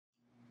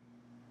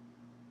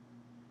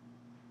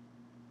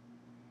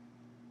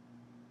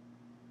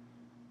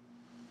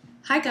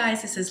Hi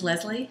guys, this is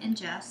Leslie and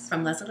Jess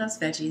from Leslie Loves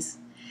Veggies,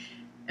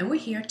 and we're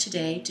here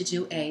today to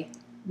do a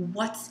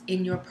What's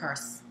in Your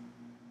Purse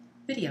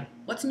video.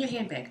 What's in your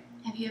handbag?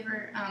 Have you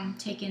ever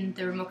taken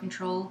the remote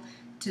control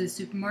to the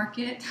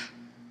supermarket?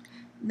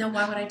 No,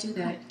 why would I do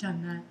that? I've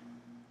done that.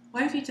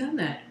 Why have you done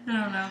that? I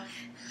don't know.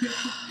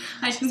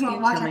 I just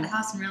walked out of the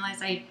house and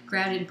realized I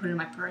grabbed it and put it in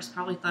my purse.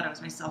 Probably thought it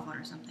was my cell phone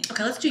or something.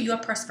 Okay, let's do your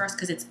purse first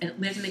because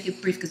we have to make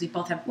it brief because we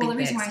both have big bags. Well, the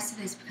reason why I said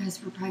this is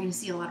because we're probably going to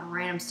see a lot of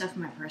random stuff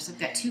in my purse. I've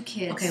got two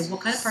kids. Okay, what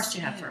kind of purse do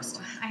you have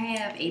first? I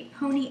have a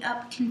Pony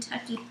Up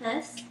Kentucky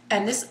purse.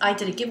 And this I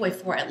did a giveaway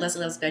for at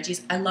Leslie Loves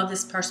Veggies. I love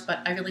this purse, but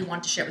I really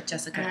wanted to share it with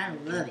Jessica. And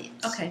I love it.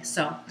 Okay,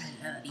 so.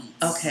 I love it.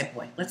 Okay,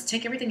 boy. Let's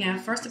take everything out.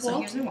 First of all,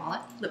 here's my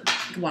wallet.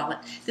 Wallet.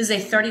 This is a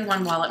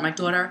 31 wallet. My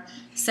daughter,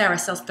 Sarah,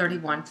 sells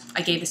 31.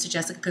 I gave this to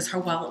Jessica because her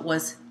wallet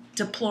was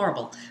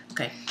deplorable.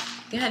 Okay,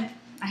 go ahead.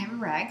 I have a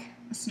rag,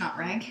 a snot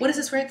rag. What is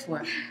this rag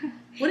for?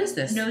 What is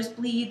this?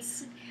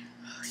 Nosebleeds.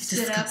 It's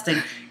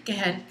disgusting. Go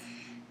ahead.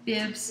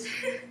 Bibs.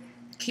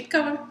 Keep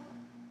going.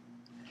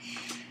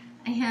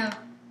 I have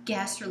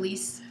gas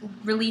relief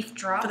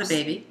drops. For the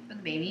baby. For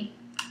the baby.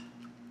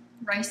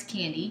 Rice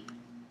candy.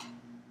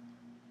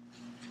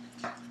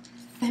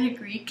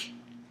 Fenugreek.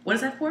 What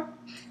is that for?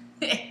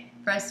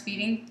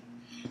 Breastfeeding.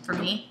 For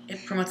me.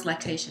 It promotes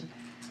lactation.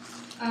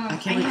 I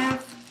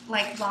have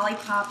like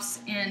lollipops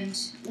and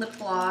lip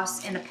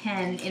gloss and a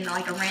pen in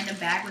like a random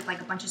bag with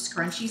like a bunch of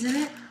scrunchies in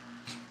it.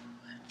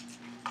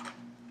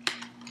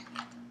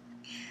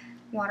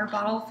 Water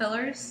bottle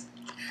fillers.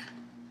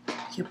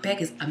 Your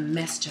bag is a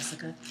mess,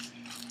 Jessica.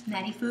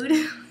 Maddie food.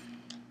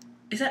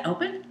 Is that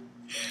open?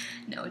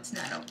 No, it's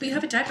not open. But you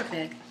have a diaper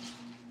bag.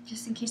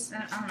 Just in case,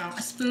 I don't know.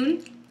 A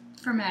spoon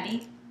for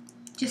Maddie.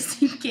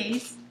 Just in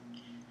case.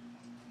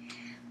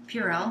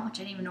 Purell, which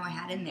I didn't even know I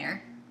had in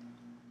there.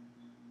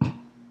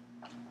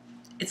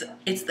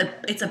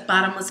 It's a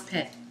bottomless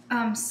pit.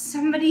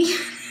 Somebody.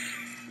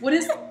 What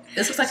is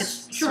this? Looks like a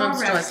straw.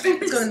 Let's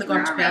go in the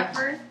garbage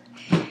bag.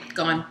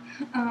 Gone.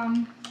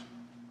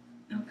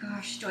 Oh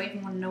gosh, do I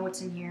even want to know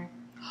what's in here?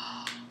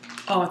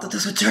 Oh, I thought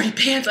those were dirty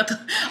pants. I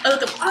thought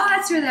oh,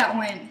 that's where that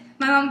went.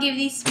 My mom gave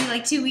these to me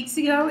like 2 weeks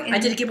ago. And I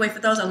did a giveaway for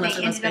those on they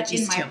Leslie Loves ended up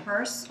Veggies in my too.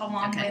 purse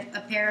along with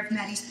a pair of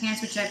Maddie's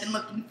pants, which I've been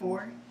looking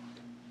for.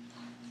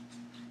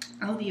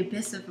 Oh, the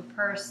abyss of a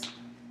purse.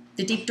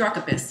 The deep dark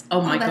abyss.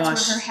 Oh my gosh.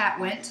 That's where her hat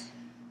went.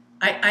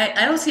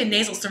 I don't see a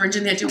nasal syringe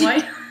in there, do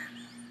I?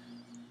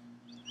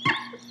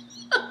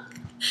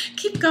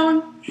 Keep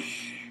going.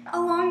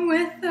 Along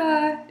with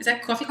is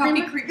that coffee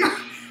creamer?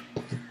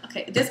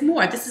 Okay, there's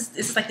more. This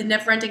is like the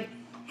never-ending.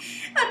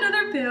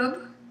 Another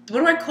bib. What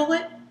do I call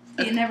it?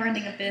 The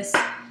never-ending abyss.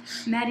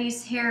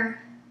 Maddie's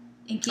hair,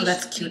 in case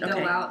that's she cute.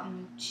 go out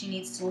and she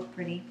needs to look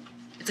pretty.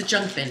 It's a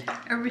junk bin.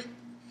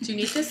 Do you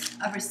need this?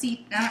 A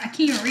receipt. I can't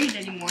even read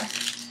it anymore.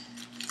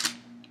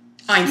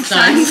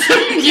 Einstein's.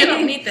 You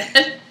don't need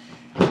that.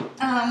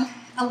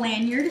 A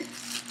lanyard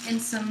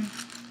and some.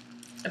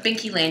 A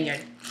binky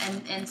lanyard.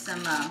 And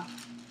some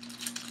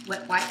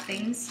wet wipe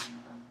things.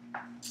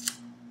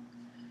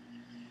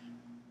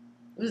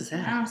 What is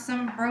that? I don't know,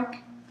 some broke.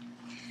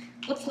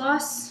 Lip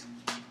gloss.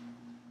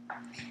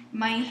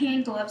 My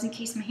hand gloves in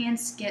case my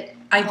hands get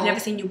I've cold. never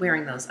seen you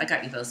wearing those. I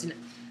got you those.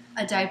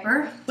 A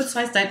diaper. What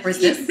size diaper is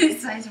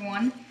this? Size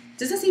 1.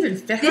 Does this even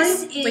fit her?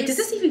 Wait, does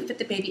this even fit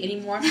the baby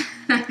anymore?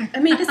 I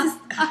mean, this is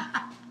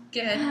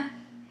good.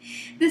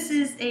 This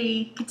is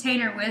a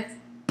container with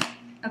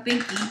a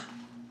binky.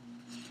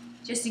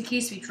 Just in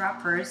case we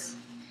drop hers.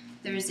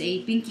 There's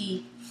a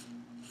binky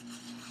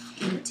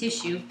in the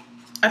tissue.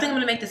 I think I'm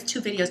going to make this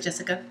 2 videos,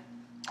 Jessica.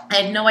 I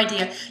had no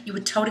idea you were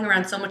toting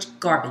around so much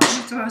garbage.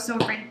 That's why I was so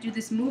afraid to do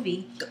this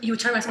movie. You were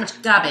toting around so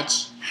much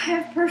garbage. I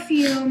have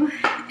perfume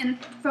and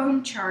a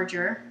phone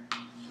charger.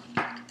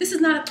 This is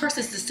not a purse,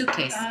 it's a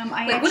suitcase.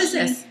 Wait, what is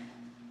this?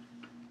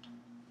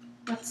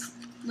 What's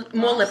lip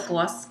gloss? More lip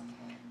gloss.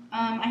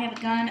 I have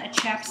a gun, a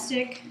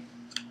chapstick.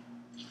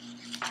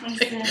 What is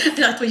this?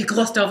 That's why you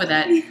glossed over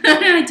that.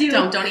 I do.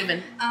 Don't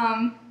even.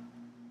 I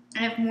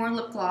have more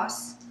lip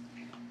gloss.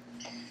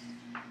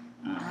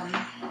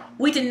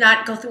 We did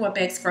not go through our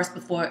bags first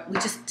before. We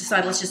just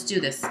decided let's just do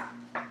this.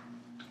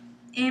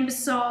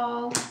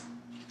 Ambisol.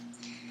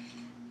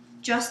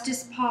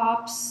 Justice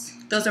Pops.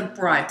 Those are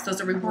bribes.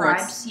 Those are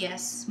rewards. Bribes,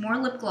 yes. More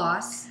lip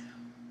gloss.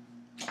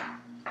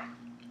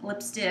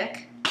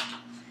 Lipstick.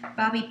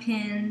 Bobby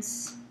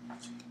pins.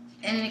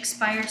 And an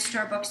expired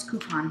Starbucks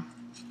coupon.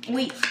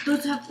 Wait,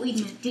 wait a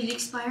minute. Did it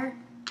expire?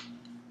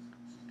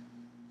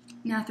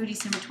 No, through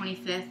December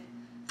 25th.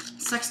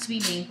 Sucks to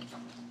be me.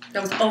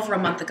 That was over a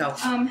month ago.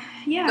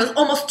 Yeah. It was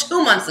almost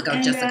 2 months ago,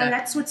 and, Jessica.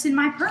 That's what's in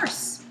my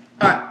purse.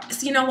 All right.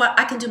 So you know what?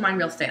 I can do mine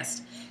real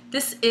fast.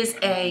 This is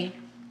I'm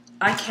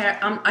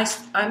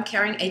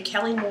carrying a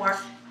Kelly Moore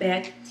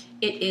bag.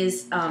 It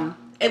is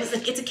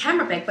it's a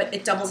camera bag, but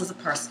it doubles as a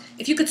purse.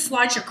 If you could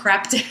slide your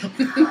crap down.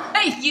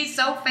 You're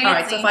so fancy. All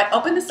right. So if I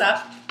open this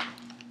up,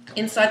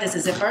 inside there's a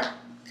zipper.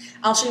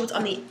 I'll show you what's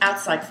on the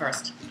outside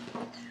first.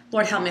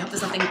 Lord help me. I hope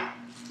there's nothing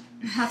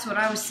That's what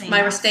I was saying.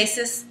 My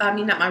Restasis, not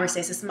my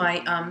Restasis,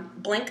 my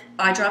Blink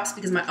eye drops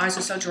because my eyes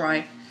are so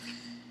dry.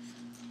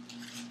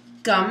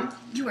 Gum.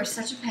 You are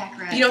such a pack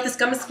rat. You know what this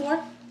gum is for?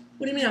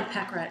 What do you mean I'm a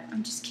pack rat?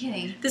 I'm just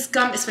kidding. This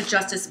gum is for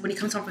Justice. When he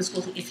comes home from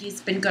school, if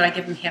he's been good, I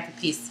give him half a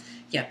piece.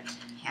 Yeah.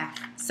 Half.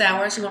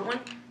 Sours, you want one?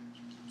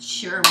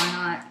 Sure, why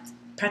not?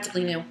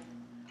 Practically new.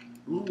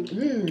 Ooh.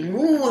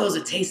 Ooh, those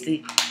are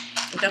tasty.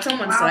 But that's on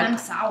one wow, side. them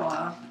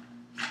sour.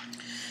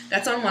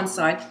 That's on one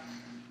side.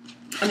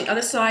 On the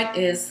other side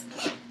is...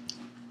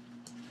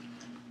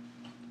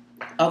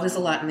 Oh, there's a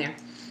lot in there.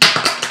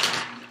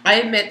 I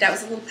admit that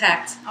was a little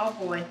packed. Oh,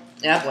 boy.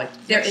 Yeah, boy.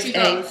 There is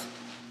a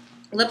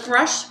lip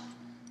brush,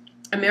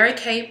 a Mary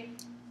Kay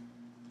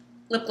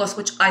lip gloss,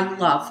 which I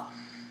love.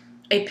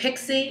 A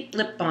Pixie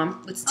lip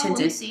balm, it's tinted. Oh,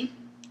 let me see.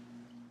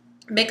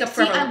 Makeup See,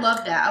 Forever. I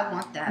love that. I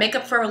want that.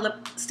 Makeup Forever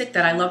lipstick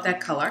that I love that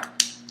color.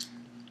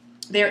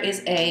 There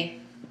is a...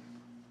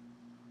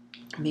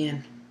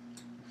 Man.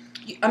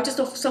 I'm just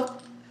so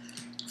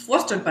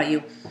flustered by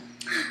you.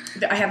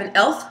 I have an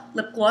e.l.f.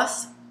 lip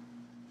gloss.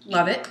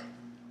 Love it.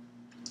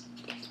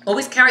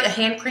 Always carry a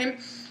hand cream.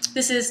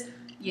 This is...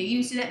 Yeah,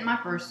 you see that in my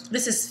purse.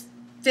 This is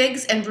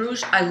Figs and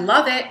Rouge. I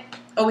love it.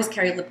 Always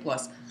carry lip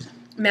gloss.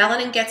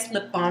 Malin Gets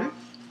lip balm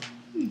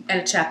and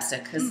a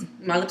chapstick because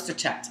my lips are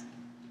chapped.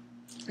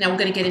 Now we're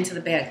going to get into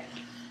the bag.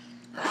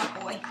 Oh,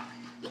 boy.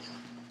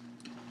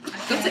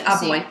 Don't say, oh,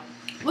 boy.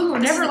 We will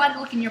never let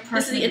look in your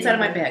purse. This is the inside of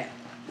my bag.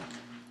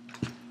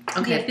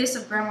 Okay. The abyss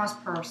of Grandma's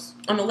purse.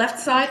 On the left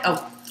side,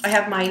 I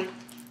have my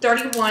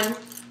 31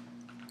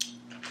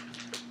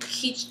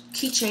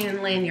 keychain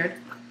and lanyard.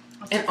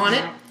 And on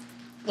it,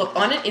 look,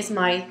 on it is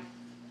my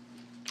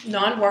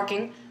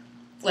non-working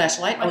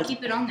flashlight. Why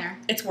keep it on there?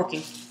 It's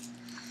working.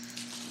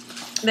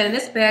 Then in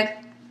this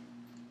bag,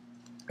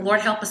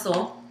 Lord help us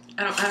all.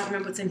 I don't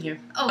remember what's in here.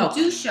 Oh,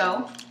 do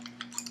show.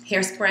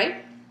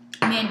 Hairspray.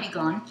 Man be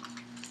gone.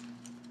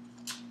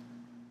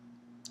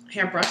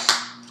 Hairbrush.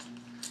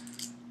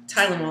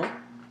 Tylenol.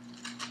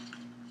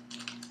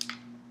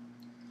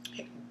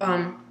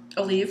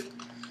 Olive.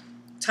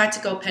 Tide to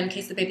Go pen in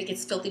case the baby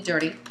gets filthy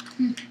dirty.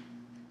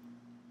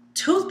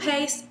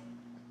 Toothpaste.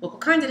 Look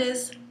what kind it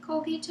is.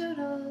 Colgate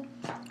Total.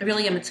 I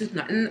really am a tooth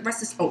nut. And the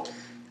rest is,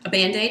 a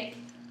Band-Aid.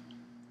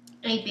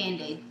 A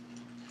Band-Aid.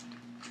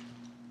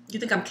 You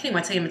think I'm kidding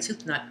when I tell you I'm a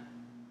tooth nut.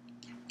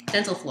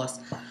 Dental floss.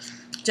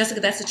 Jessica,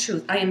 that's the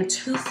truth. I am a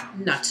tooth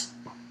nut.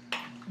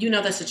 You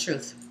know that's the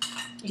truth.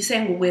 You're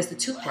saying, well, where's the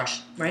toothbrush,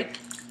 right?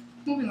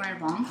 Moving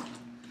right along.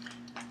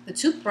 The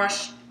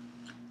toothbrush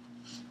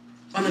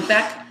on the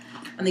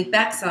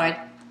back side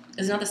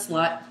is another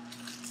slot.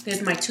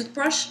 There's my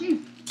toothbrush,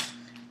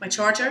 my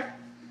charger,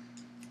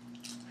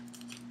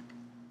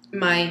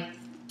 my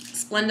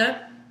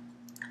Splenda,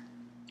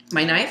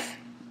 my knife.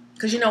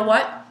 Because you know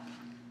what?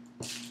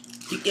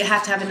 You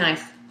have to have a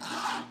knife.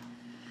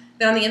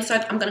 Then on the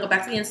inside, I'm going to go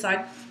back to the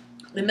inside.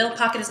 The middle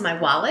pocket is my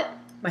wallet,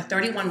 my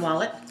 31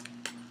 wallet.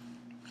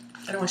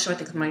 I don't want to show it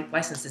because my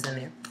license is in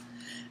there.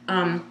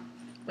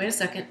 Wait a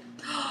second.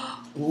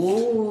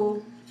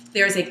 Ooh.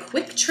 There's a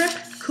Quick Trip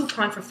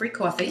coupon for free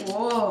coffee.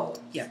 Whoa.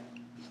 Yeah.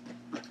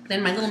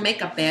 Then my little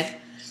makeup bag.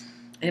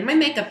 And in my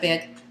makeup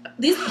bag,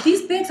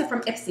 these bags are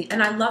from Ipsy,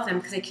 and I love them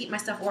because they keep my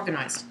stuff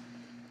organized.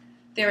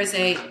 There is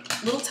a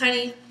little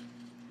tiny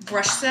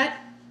brush set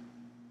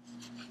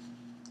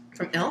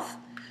from e.l.f.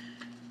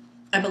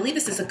 I believe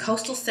this is a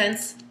Coastal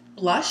Scents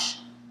blush.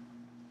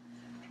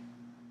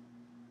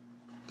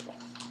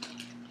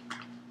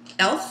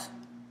 e.l.f.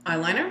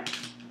 eyeliner.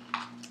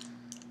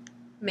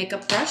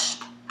 Makeup brush.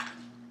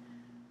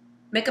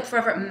 Makeup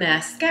Forever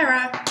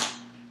mascara.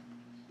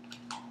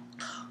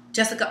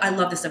 Jessica, I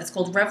love this stuff. It's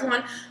called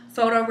Revlon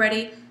Photo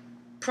Ready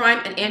Prime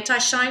and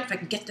Anti-Shine. If I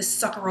can get this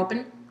sucker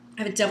open.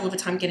 I have a devil of a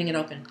time getting it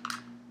open.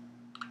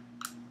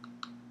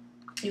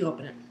 You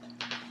open it.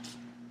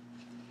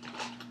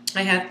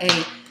 I have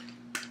a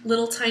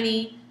little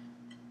tiny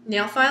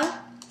nail file.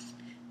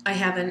 I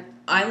have an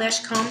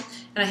eyelash comb.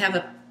 And I have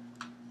a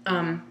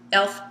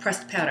e.l.f.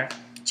 pressed powder.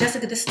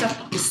 Jessica, this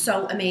stuff is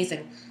so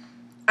amazing.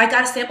 I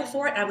got a sample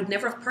for it. I would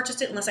never have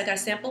purchased it unless I got a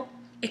sample.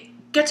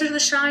 It gets rid of the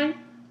shine,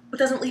 but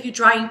doesn't leave you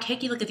dry and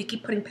cakey like if you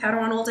keep putting powder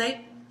on all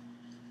day.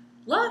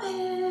 Love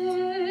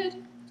it.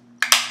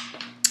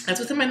 That's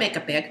what's in my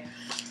makeup bag.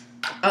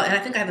 Oh, and I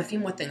think I have a few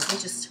more things. Let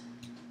me just...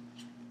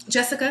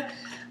 Jessica,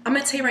 I'm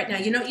going to tell you right now,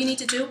 you know what you need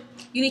to do?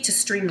 You need to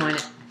streamline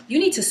it. You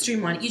need to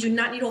streamline it. You do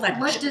not need all that...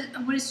 What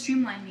does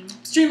streamline mean?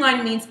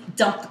 Streamline means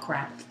dump the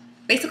crap.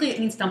 Basically, it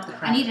means dump the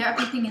crap. I need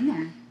everything in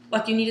there.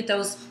 Like you needed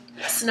those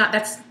snot...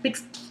 That's big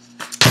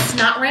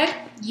snot rag?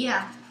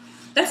 Yeah.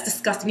 That's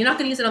disgusting. You're not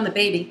going to use it on the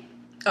baby.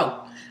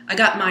 Oh, I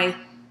got my...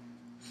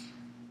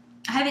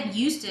 I haven't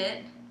used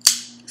it.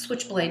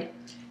 Switchblade.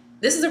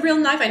 This is a real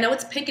knife. I know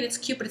it's pink and it's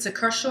cute, but it's a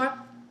Kershaw.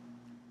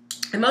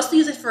 I mostly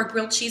use it for a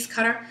grilled cheese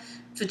cutter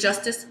for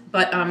Justice,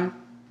 but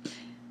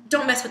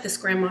don't mess with this,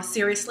 Grandma.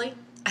 Seriously.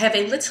 I have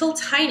a little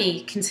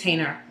tiny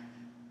container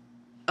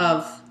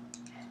of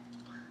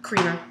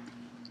creamer.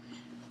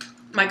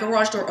 My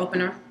garage door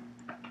opener.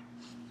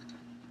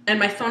 And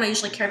my phone I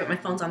usually carry, but my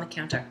phone's on the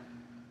counter.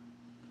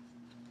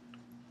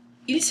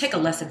 You need to take a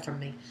lesson from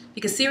me.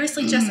 Because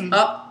seriously,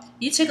 Jessica,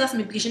 you take a lesson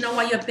from me because you know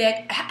why your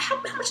bag,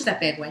 how much does that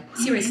bag weigh?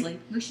 Seriously.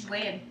 We should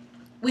weigh him.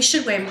 We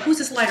should weigh him. Who's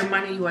this lighter,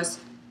 mine or yours?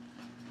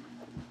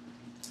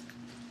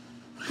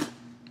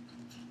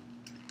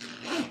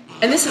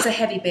 And this is a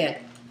heavy bag.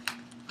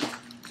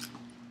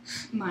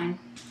 Mine.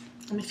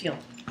 Let me feel.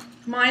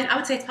 Mine, I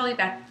would say it's probably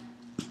about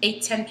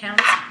 8-10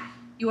 pounds.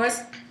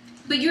 Yours?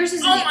 But yours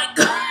is my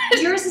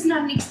God. Yours is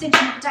not an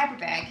extension of a diaper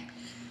bag.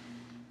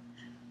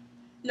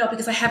 No,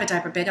 because I have a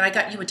diaper bag and I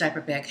got you a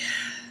diaper bag.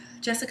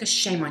 Jessica,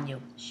 shame on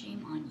you.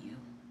 Shame on you.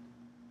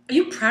 Are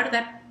you proud of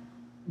that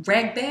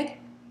rag bag?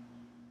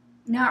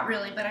 Not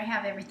really, but I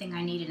have everything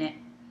I need in it.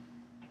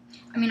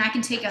 I mean, I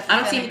can take out the I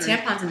don't see any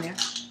feather. tampons in there.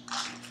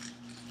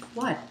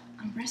 What?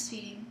 I'm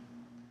breastfeeding.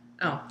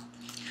 Oh.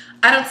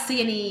 I don't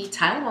see any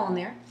Tylenol in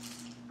there.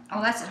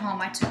 Oh, that's at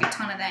home. I took a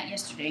ton of that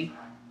yesterday.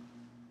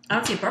 I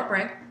don't see a burp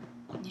rag.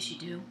 Yes, you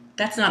do.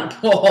 That's not a...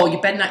 Oh, you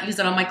better not use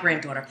it on my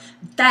granddaughter.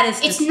 That is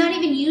just... It's not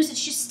even used.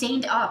 It's just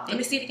stained up. Let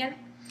me see it again.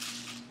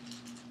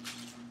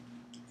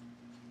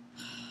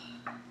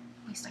 At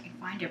least I can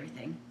find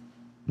everything.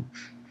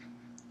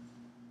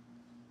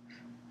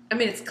 I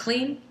mean, it's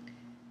clean.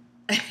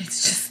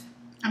 It's just...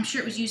 I'm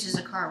sure it was used as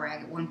a car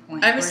rag at one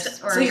point.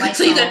 So you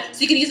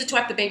can use it to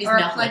wipe the baby's or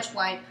mouth a pledge with.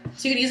 wipe.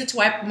 So you can use it to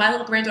wipe my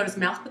little granddaughter's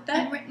mouth with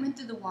that? I went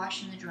through the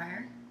wash and the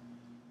dryer.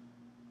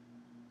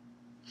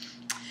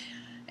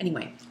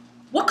 Anyway,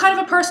 what kind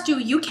of a purse do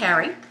you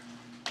carry?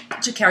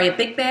 Do you carry a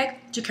big bag?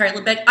 Do you carry a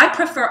little bag? I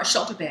prefer a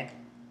shoulder bag.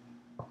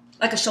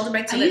 Like a shoulder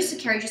bag. I used to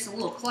carry just a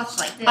little clutch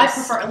like this. I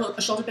prefer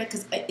a shoulder bag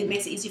because it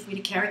makes it easier for me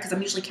to carry because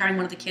I'm usually carrying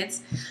one of the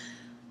kids.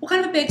 What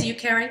kind of a bag do you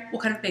carry?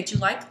 What kind of bag do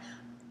you like?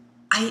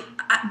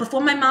 Before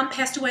my mom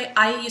passed away,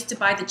 I used to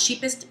buy the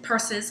cheapest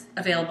purses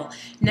available.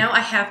 Now I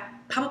have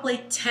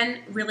probably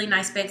 10 really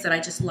nice bags that I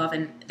just love,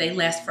 and they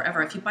last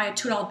forever. If you buy a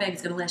 $2 bag,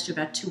 it's going to last you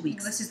about 2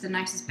 weeks. Well, this is the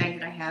nicest bag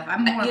that I have.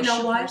 I'm more of a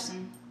shoe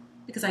person.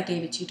 Because I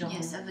gave it to you, don't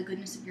Yes, out of the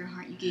goodness of your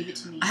heart, you gave it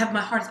to me. My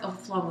heart is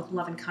overflowing with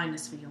love and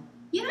kindness for you.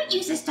 You don't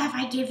use the stuff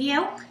I give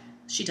you.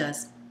 She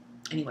does.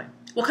 Anyway,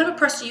 what kind of a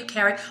purse do you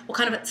carry? What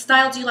kind of a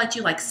style do you like? Do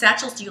you like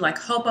satchels? Do you like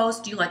hobos?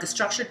 Do you like a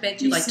structured bag?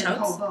 Do you like said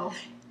totes? Hobo.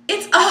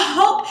 It's a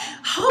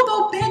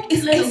hobo bag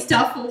is Little a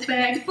duffel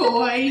bag,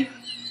 boy.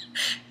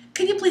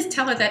 Can you please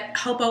tell her that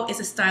hobo is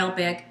a style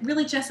bag?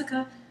 Really,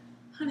 Jessica?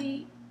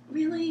 Honey,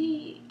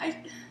 really?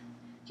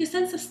 Your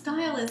sense of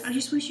style is... I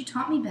just wish you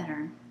taught me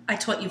better. I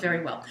taught you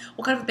very well.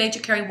 What kind of a bag do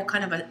you carry? What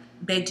kind of a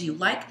bag do you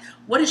like?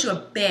 What is your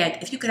bag?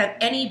 If you could have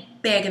any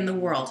bag in the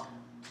world,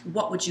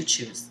 what would you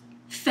choose?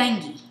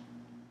 Fengi.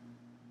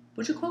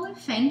 What'd you call it?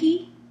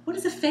 Fengi? What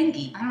is a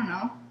Fengi? I don't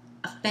know.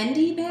 A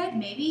Fendi bag?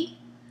 Maybe.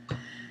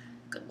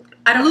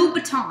 I don't...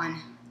 Louboutin.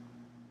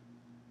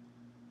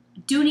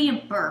 Dooney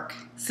and Burke.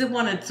 Still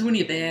want a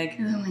Dooney bag.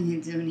 Oh, my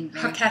Dooney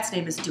bag. Her cat's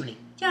name is Dooney.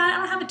 Yeah, I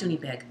don't have a Dooney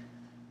bag.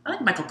 I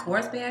like Michael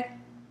Kors bag.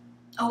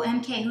 Oh,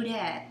 MK, who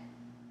dat?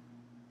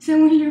 Is that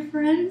one of your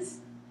friends?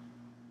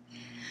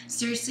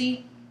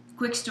 Seriously,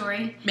 quick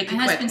story. Make it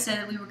My quick. husband said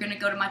that we were going to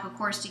go to Michael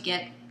Kors to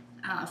get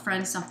a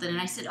friend something, and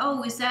I said,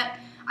 "Oh, is that?"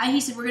 He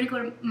said, "We're going to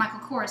go to Michael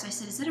Kors." I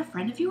said, "Is that a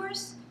friend of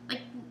yours?"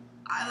 Like,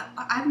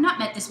 I've not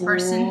met this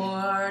person.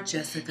 Poor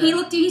Jessica. He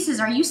looked at me. He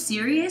says, "Are you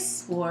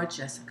serious?" Poor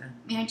Jessica.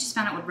 I mean, I just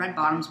found out what red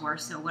bottoms were,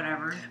 so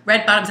whatever.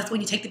 Red bottoms. That's when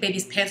you take the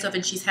baby's pants off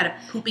and she's had a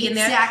poopy in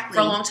there for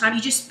a long time.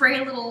 You just spray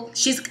a little,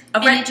 She's a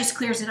and red. it just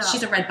clears it up.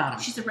 She's a red bottom.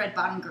 She's a red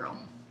bottom girl.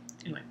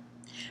 Anyway,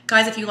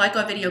 guys, if you like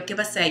our video, give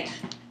us a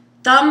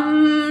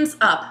thumbs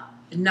up,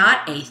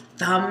 not a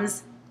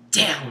thumbs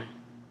down.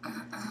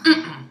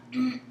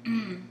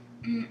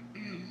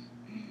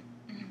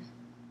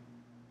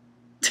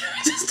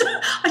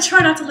 I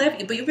try not to laugh at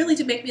you, but you really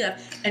do make me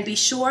laugh. And be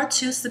sure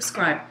to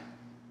subscribe.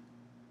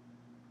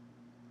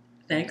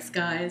 Thanks,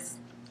 guys.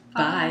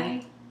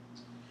 Bye.